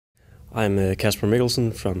I'm Kasper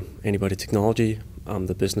Mikkelsen from Anybody Technology. I'm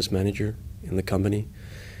the business manager in the company,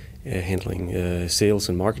 handling sales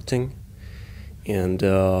and marketing. And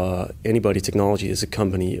Anybody Technology is a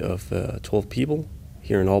company of 12 people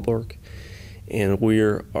here in Aalborg. And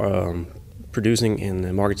we're producing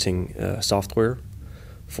and marketing software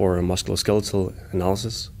for musculoskeletal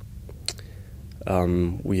analysis.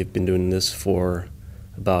 We have been doing this for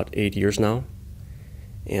about 8 years now.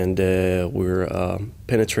 And we're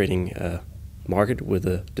penetrating a market with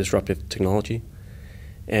a disruptive technology,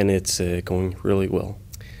 and it's going really well.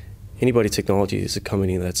 Anybody Technology is a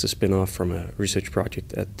company that's a spin-off from a research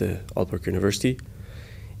project at the Aalborg University,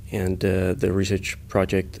 and the research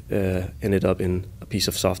project ended up in a piece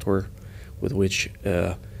of software with which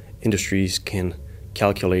industries can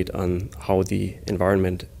calculate on how the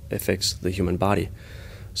environment affects the human body.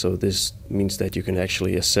 So this means that you can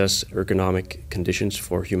actually assess ergonomic conditions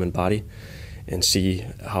for human body and see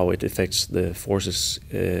how it affects the forces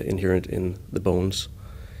inherent in the bones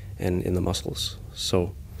and in the muscles.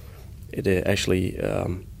 So it actually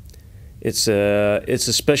it's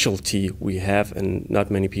a specialty we have, and not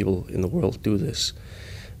many people in the world do this.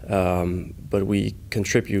 But we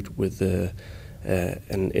contribute with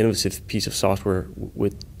an innovative piece of software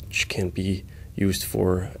which can be used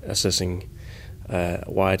for assessing a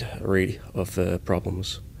wide array of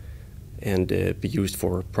problems and be used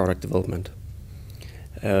for product development.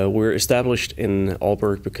 We're established in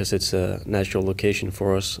Aalborg because it's a natural location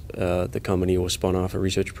for us. The company was spun off a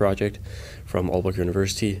research project from Aalborg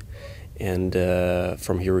University, and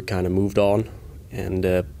from here we kind of moved on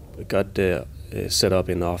and got set up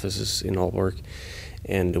in offices in Aalborg,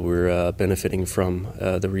 and we're benefiting from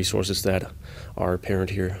the resources that are apparent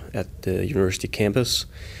here at the university campus.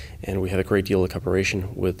 And we have a great deal of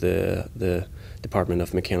cooperation with the Department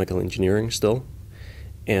of Mechanical Engineering still.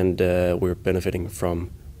 And we're benefiting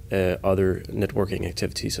from other networking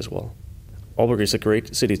activities as well. Aalborg is a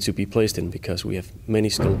great city to be placed in because we have many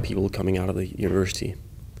skilled people coming out of the university.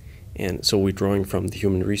 And so we're drawing from the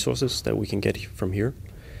human resources that we can get from here.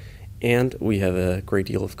 And we have a great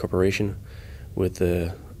deal of cooperation with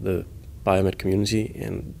the BioMed community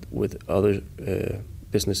and with other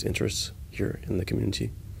business interests here in the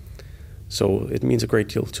community. So it means a great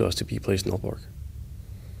deal to us to be placed in Aalborg.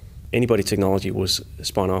 Anybody Technology was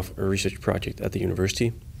spun off a research project at the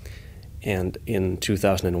university, and in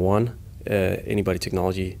 2001, Anybody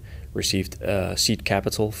Technology received seed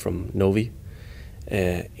capital from Novi,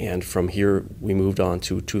 and from here we moved on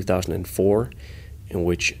to 2004, in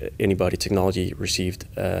which Anybody Technology received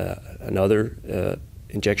another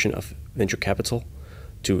injection of venture capital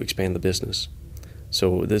to expand the business.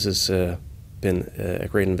 So this is been a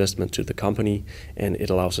great investment to the company, and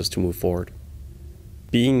it allows us to move forward.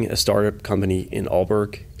 Being a startup company in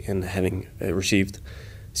Aalborg and having received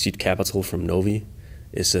seed capital from Novi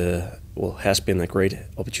has been a great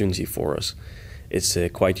opportunity for us. It's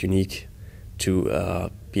quite unique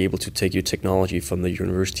to be able to take your technology from the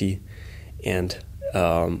university and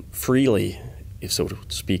freely, if so to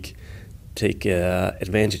speak, take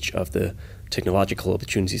advantage of the technological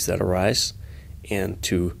opportunities that arise, and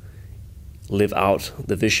to live out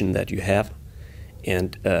the vision that you have,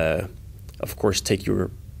 and of course take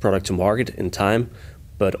your product to market in time,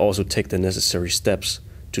 but also take the necessary steps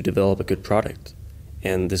to develop a good product.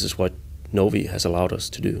 And this is what Novi has allowed us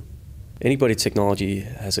to do. Anybody Technology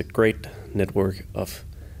has a great network of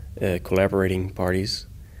collaborating parties.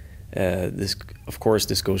 Of course,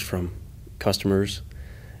 this goes from customers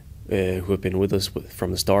who have been with us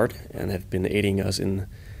from the start and have been aiding us in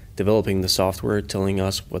developing the software, telling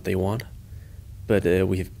us what they want. But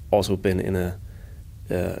we have also been in a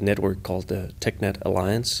network called the TechNet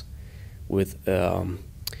Alliance with,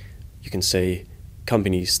 you can say,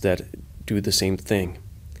 companies that do the same thing.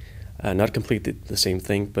 Not completely the same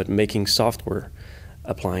thing, but making software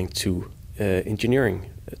applying to engineering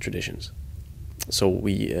traditions. So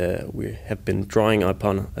we have been drawing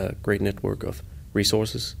upon a great network of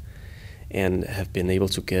resources and have been able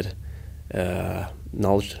to get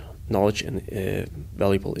knowledge and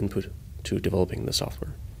valuable input to developing the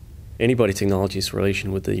software. Anybody Technology's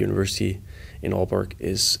relation with the university in Aalborg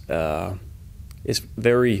is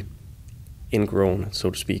very ingrown,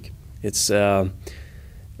 so to speak. It's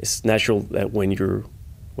natural that when you're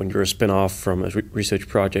a spin-off from a research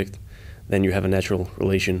project, then you have a natural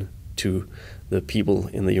relation to the people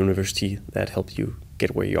in the university that helped you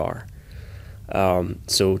get where you are.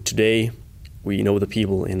 So today we know the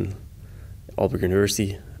people in Aalborg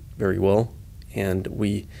University very well, and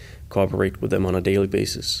we cooperate with them on a daily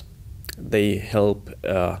basis. They help,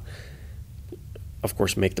 of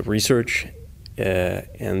course, make the research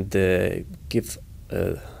and give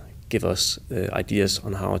give us ideas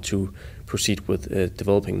on how to proceed with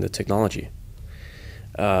developing the technology.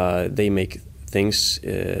 They make things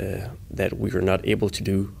that we are not able to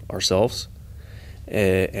do ourselves,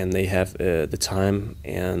 and they have the time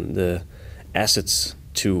and the assets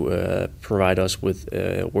to provide us with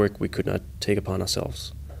work we could not take upon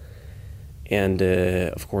ourselves. And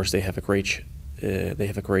of course, they have a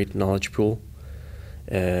great knowledge pool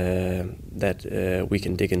that we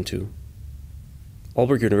can dig into.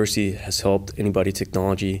 Aalborg University has helped Anybody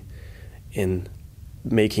Technology in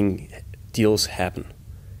making deals happen.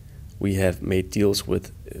 We have made deals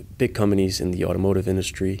with big companies in the automotive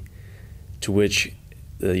industry, to which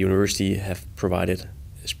the university have provided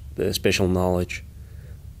special knowledge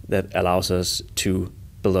that allows us to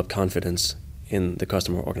build up confidence in the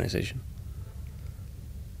customer organization.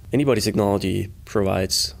 Anybody Technology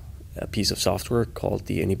provides a piece of software called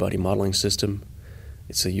the Anybody Modeling System.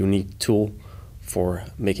 It's a unique tool for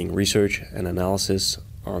making research and analysis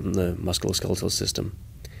on the musculoskeletal system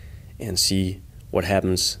and see what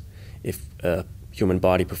happens if a human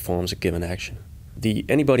body performs a given action. The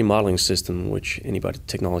Anybody Modeling System, which Anybody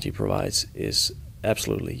Technology provides, is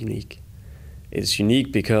absolutely unique. It's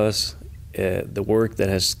unique because the work that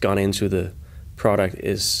has gone into the product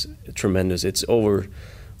is tremendous. It's over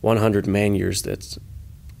 100 man-years that's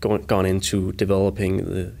gone into developing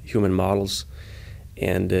the human models,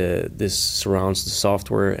 and this surrounds the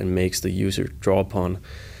software and makes the user draw upon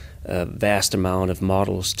a vast amount of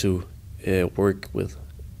models to work with.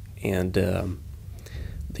 And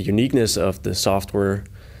the uniqueness of the software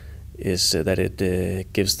is that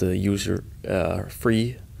it gives the user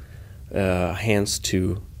free hands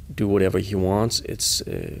to do whatever he wants. It's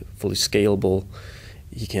fully scalable.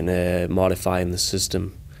 He can modify in the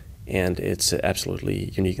system, and it's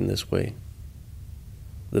absolutely unique in this way.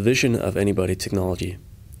 The vision of Anybody Technology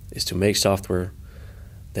is to make software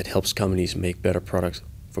that helps companies make better products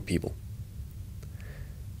for people.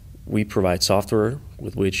 We provide software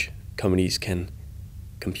with which companies can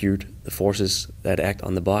compute the forces that act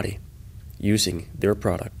on the body using their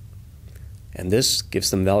product. And this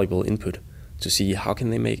gives them valuable input to see how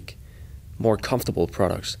can they make more comfortable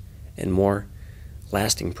products and more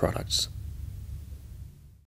lasting products.